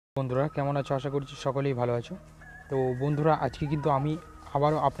বন্ধুরা কেমন আছো? আশা করছি সকলেই ভালো আছো। তো বন্ধুরা, আজকে কিন্তু আমি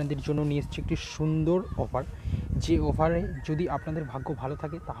আবারও আপনাদের জন্য নিয়ে এসেছি একটি সুন্দর অফার। যে অফারে যদি আপনাদের ভাগ্য ভালো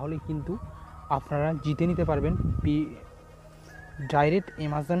থাকে তাহলে কিন্তু আপনারা জিতে নিতে পারবেন ডাইরেক্ট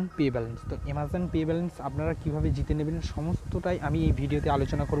অ্যামাজন পে ব্যালেন্স। তো অ্যামাজন পে ব্যালেন্স আপনারা কীভাবে জিতে নেবেন সমস্তটাই আমি এই ভিডিওতে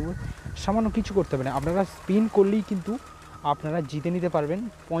আলোচনা করব। সামান্য কিছু করতে হবে না, আপনারা স্পিন করলেই কিন্তু আপনারা জিতে নিতে পারবেন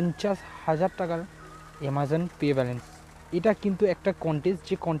 50,000 টাকার অ্যামাজন পে ব্যালেন্স। এটা কিন্তু একটা কন্টেস্ট,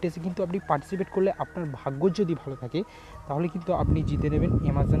 যে কন্টেস্টে কিন্তু আপনি পার্টিসিপেট করলে আপনার ভাগ্য যদি ভালো থাকে তাহলে কিন্তু আপনি জিতে নেবেন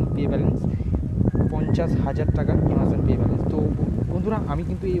অ্যামাজন পে ব্যালেন্স, 50,000 টাকার অ্যামাজন পে ব্যালেন্স। তো বন্ধুরা, আমি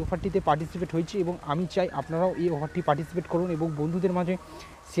কিন্তু এই অফারটিতে পার্টিসিপেট হয়েছি এবং আমি চাই আপনারাও এই অফারটি পার্টিসিপেট করুন এবং বন্ধুদের মাঝে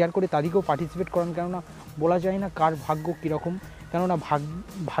শেয়ার করে তাদেরকেও পার্টিসিপেট করান। কেননা বলা যায় না কার ভাগ্য কীরকম, কেননা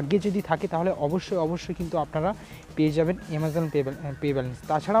ভাগ্যে যদি থাকে তাহলে অবশ্যই কিন্তু আপনারা পেয়ে যাবেন অ্যামাজন পে ব্যালেন্স।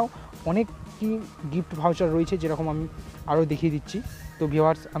 তাছাড়াও অনেক কি গিফট ভাউচার রয়েছে, যেরকম আমি আরও দেখিয়ে দিচ্ছি। তো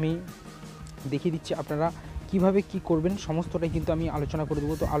ভিউয়ার্স, আমি দেখিয়ে দিচ্ছি আপনারা কিভাবে কি করবেন সমস্তটাই কিন্তু আমি আলোচনা করে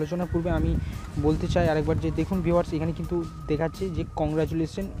দেবো। তো আলোচনার পূর্বে আমি বলতে চাই আরেকবার যে দেখুন ভিউয়ার্স, এখানে কিন্তু দেখাচ্ছে যে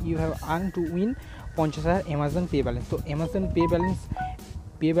congratulation, you have earn to win 50,000 Amazon pay balance. তো অ্যামাজন পে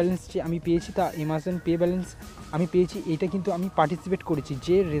ব্যালেন্স যে আমি পেয়েছি, তা অ্যামাজন পে ব্যালেন্স আমি পেয়েছি, এটা কিন্তু আমি পার্টিসিপেট করেছি।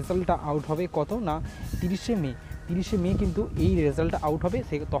 যে রেজাল্টটা আউট হবে কত না 30শে মে কিন্তু এই রেজাল্টটা আউট হবে,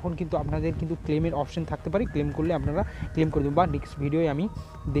 তখন কিন্তু আপনাদের কিন্তু ক্লেমের অপশন থাকতে পারে। ক্লেম করলে আপনারা ক্লেম করে দেবেন, বা নেক্সট ভিডিওয়ে আমি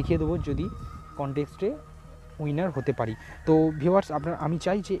দেখিয়ে দেবো যদি কন্টেস্টে উইনার হতে পারি। তো ভিউয়ার্স, আমি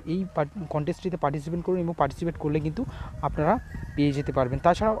চাই যে এই কন্টেস্টটিতে পার্টিসিপেট করুন এবং পার্টিসিপেট করলে কিন্তু আপনারা পেয়ে যেতে পারবেন।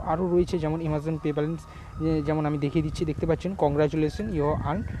 তাছাড়াও আরও রয়েছে যেমন অ্যামাজন পে ব্যালেন্স, যেমন আমি দেখিয়ে দিচ্ছি, দেখতে পাচ্ছেন congratulation, you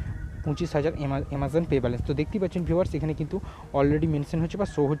earn 25,000 Amazon pay balance. তো দেখতে পাচ্ছেন ভিউয়ার্স, এখানে কিন্তু অলরেডি মেনশন হচ্ছে বা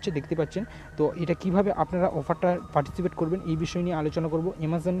শো হচ্ছে, দেখতে পাচ্ছেন। তো এটা কিভাবে আপনারা অফারটা পার্টিসিপেট করবেন এই বিষয় নিয়ে আলোচনা করব।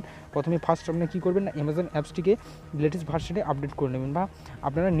 অ্যামাজন প্রথমে ফার্স্ট আপনারা কী করবেন না, অ্যামাজন অ্যাপসটিকে লেটেস্ট ভার্সনে আপডেট করে নেবেন, বা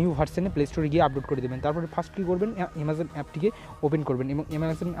আপনারা নিউ ভার্সনে প্লে স্টোরে গিয়ে আপলোড করে দেবেন। তারপরে ফার্স্ট কী করবেন, অ্যামাজন অ্যাপটিকে ওপেন করবেন এবং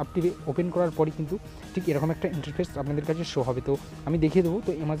অ্যামাজন অ্যাপটিকে ওপেন করার পরই কিন্তু ঠিক এরকম একটা ইন্টারফেস আপনাদের কাছে শো হবে। তো আমি দেখিয়ে দেবো।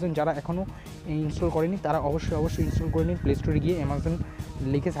 তো অ্যামাজন যারা এখনও ইনস্টল করেনি তারা অবশ্যই ইনস্টল করে নিন। প্লে স্টোরে গিয়ে অ্যামাজন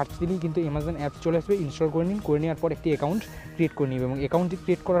লিখে সার্চ দিলেই কিন্তু অ্যামাজন অ্যাপস চলে আসবে। ইনস্টল করে নিন, করে নেওয়ার পর একটি অ্যাকাউন্ট ক্রিয়েট করে নেবেন এবং অ্যাকাউন্টটি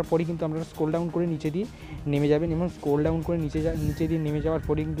ক্রিয়েট করার পরই কিন্তু আপনারা স্ক্রল ডাউন করে নিচে দিয়ে নেমে যাবেন এবং স্ক্রল ডাউন করে নিচে দিয়ে নেমে যাওয়ার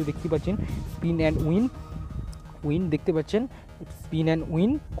পরে কিন্তু দেখতে পাচ্ছেন স্পিন অ্যান্ড উইন দেখতে পাচ্ছেন। স্পিন অ্যান্ড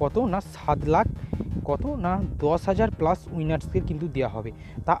উইন কত না 7 লাখ, কত না 10,000 প্লাস উইনার্সকে কিন্তু দেওয়া হবে।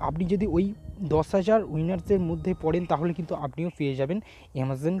 তা আপনি যদি ওই 10,000 উইনার্সের মধ্যে পড়েন তাহলে কিন্তু আপনিও পেয়ে যাবেন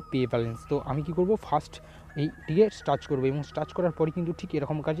অ্যামাজন পে ব্যালেন্স। তো আমি কি করব, ফার্স্ট এইটিকে স্টার্ট করবো এবং স্টার্ট করার পরে কিন্তু ঠিক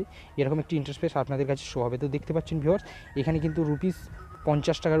এরকম একটি ইন্টারফেস আপনাদের কাছে শো হবে। তো দেখতে পাচ্ছেন ভিউয়ার্স, এখানে কিন্তু রুপিস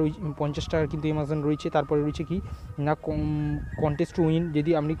 50 টাকার কিন্তু অ্যামাজন রয়েছে। তারপরে রয়েছে কি না কন্টেস্ট টু উইন,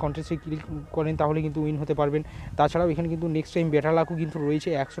 যদি আপনি কন্টেস্টে ক্লিক করেন তাহলে কিন্তু উইন হতে পারবেন। তাছাড়াও এখানে কিন্তু নেক্সট টাইম বেটার লাকও কিন্তু রয়েছে,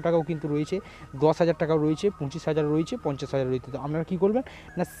 100 টাকাও কিন্তু রয়েছে, 10,000 টাকাও রয়েছে, 25,000 রয়েছে, 50,000 রয়েছে। তো আপনারা কী করবেন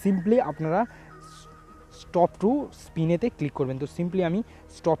না, সিম্পলি আপনারা স্টপ টু স্পিনেতে ক্লিক করবেন। তো সিম্পলি আমি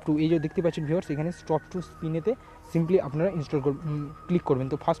স্টপ টু, এই যে দেখতে পাচ্ছেন ভিউয়ার্স, এখানে স্টপ টু স্পিনেতে সিম্পলি আপনারা ক্লিক করবেন।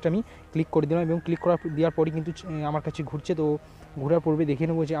 তো ফার্স্ট আমি ক্লিক করে দিলাম এবং ক্লিক দেওয়ার পরে কিন্তু আমার কাছে ঘুরছে। তো ঘোরার পূর্বে দেখে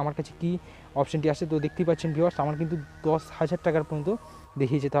নেবো যে আমার কাছে কী অপশানটি আসে। তো দেখতেই পাচ্ছেন ভিউয়ার্স, আমার কিন্তু 10,000 টাকার পর্যন্ত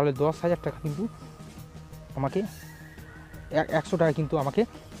দেখিয়েছে। তাহলে 10,000 টাকা কিন্তু আমাকে 100 টাকা কিন্তু আমাকে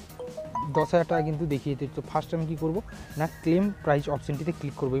 10,000 টাকা কিন্তু দেখিয়ে দিচ্ছে। তো ফার্স্ট আমি কী করবো না, ক্লেম প্রাইস অপশানটিতে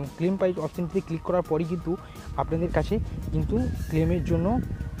ক্লিক করবো এবং ক্লেম প্রাইস অপশানটিতে ক্লিক করার পরই কিন্তু আপনাদের কাছে কিন্তু ক্লেমের জন্য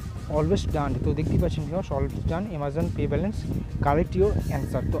অলওয়েজ ডান। তো দেখতেই পাচ্ছেন viewers, always done Amazon pay balance, correct your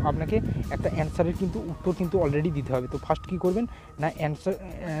answer. তো আপনাকে একটা অ্যান্সারের কিন্তু উত্তর কিন্তু অলরেডি দিতে হবে। তো ফার্স্ট কী করবেন না,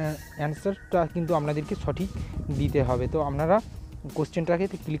 অ্যান্সারটা কিন্তু আপনাদেরকে সঠিক দিতে হবে। তো আপনারা কোশ্চেনটাকে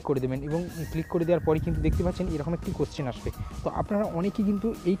ক্লিক করে দেবেন এবং ক্লিক করে দেওয়ার পরে কিন্তু দেখতে পাচ্ছেন এরকম একটি কোশ্চেন আসবে। তো আপনারা অনেকেই কিন্তু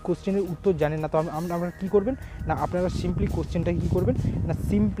এই কোশ্চেনের উত্তর জানেন না। তো আপনারা কী করবেন না, আপনারা সিম্পলি কোশ্চেনটাকে কী করবেন না,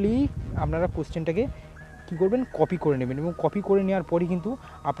 সিম্পলি আপনারা কোশ্চেনটাকে কী করবেন, কপি করে নেবেন এবং কপি করে নেওয়ার পরে কিন্তু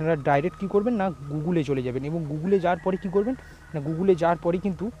আপনারা ডাইরেক্ট কী করবেন না, গুগলে চলে যাবেন এবং গুগলে যাওয়ার পরে কী করবেন না, গুগলে যাওয়ার পরে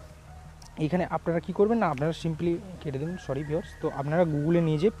কিন্তু এখানে আপনারা কী করবেন না, আপনারা সিম্পলি কেটে দেবেন, সরি ভিউয়ার্স। তো আপনারা গুগলে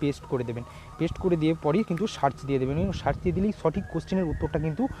নিয়ে যেয়ে পেস্ট করে দেবেন, পেস্ট করে দিয়ে পরেই কিন্তু সার্চ দিয়ে দেবেন এবং সার্চ দিয়ে দিলেই সঠিক কোশ্চেনের উত্তরটা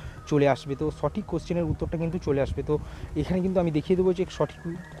কিন্তু চলে আসবে। তো সঠিক কোশ্চেনের উত্তরটা কিন্তু চলে আসবে। তো এখানে কিন্তু আমি দেখিয়ে দেবো যে সঠিক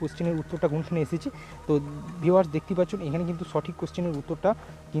কোশ্চেনের উত্তরটা কোনখানে এসেছে। তো ভিউয়ার্স দেখতে পাচ্ছেন এখানে কিন্তু সঠিক কোশ্চেনের উত্তরটা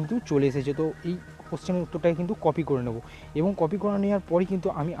কিন্তু চলে এসেছে। তো এই কোশ্চেনের উত্তরটাকে কিন্তু কপি করে নেব এবং কপি করে নেওয়ার পরে কিন্তু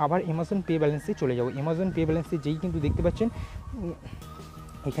আমি আবার অ্যামাজন পে ব্যালেন্সে চলে যাব। অ্যামাজন পে ব্যালেন্সে যেই কিন্তু দেখতে পাচ্ছেন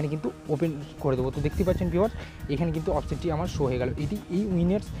এখানে কিন্তু ওপেন করে দেবো। তো দেখতে পাচ্ছেন ভিউয়ার্স, এখানে কিন্তু অপশনটি আমার শো হয়ে গেল। এই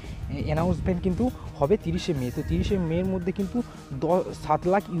উইনার্স অ্যানাউন্সমেন্ট কিন্তু হবে 30শে মে। তো 30শে মের মধ্যে কিন্তু 7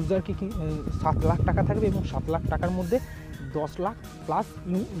 লাখ ইউজারকে 7 লাখ টাকা থাকবে এবং 7 লাখ টাকার মধ্যে 10 লাখ প্লাস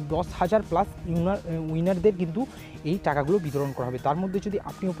 10,000 প্লাস উইনারদের কিন্তু এই টাকাগুলো বিতরণ করা হবে। তার মধ্যে যদি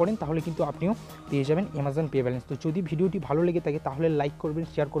আপনিও পড়েন তাহলে কিন্তু আপনিও পেয়ে যাবেন অ্যামাজন পে ব্যালেন্স। তো যদি ভিডিওটি ভালো লেগে থাকে তাহলে লাইক করবেন,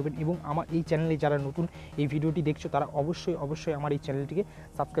 শেয়ার করবেন এবং আমার এই চ্যানেলে যারা নতুন এই ভিডিওটি দেখছো তারা অবশ্যই আমার এই চ্যানেলটিকে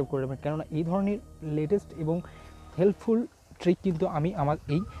সাবস্ক্রাইব করে নেবেন, কেননা এই ধরনের লেটেস্ট এবং হেল্পফুল ট্রিক কিন্তু আমি আমার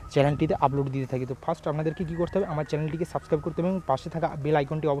এই চ্যানেলটিতে আপলোড দিতে থাকি। তো ফার্স্ট আপনাদেরকে কী করতে হবে, আমার চ্যানেলটিকে সাবস্ক্রাইব করতে হবে এবং পাশে থাকা বেল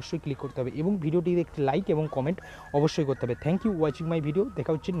আইকনটি অবশ্যই ক্লিক করতে হবে এবং ভিডিওটিতে একটি লাইক এবং কমেন্ট অবশ্যই করতে হবে। Thank you watching my video.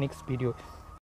 দেখা হচ্ছে নেক্সট ভিডিও।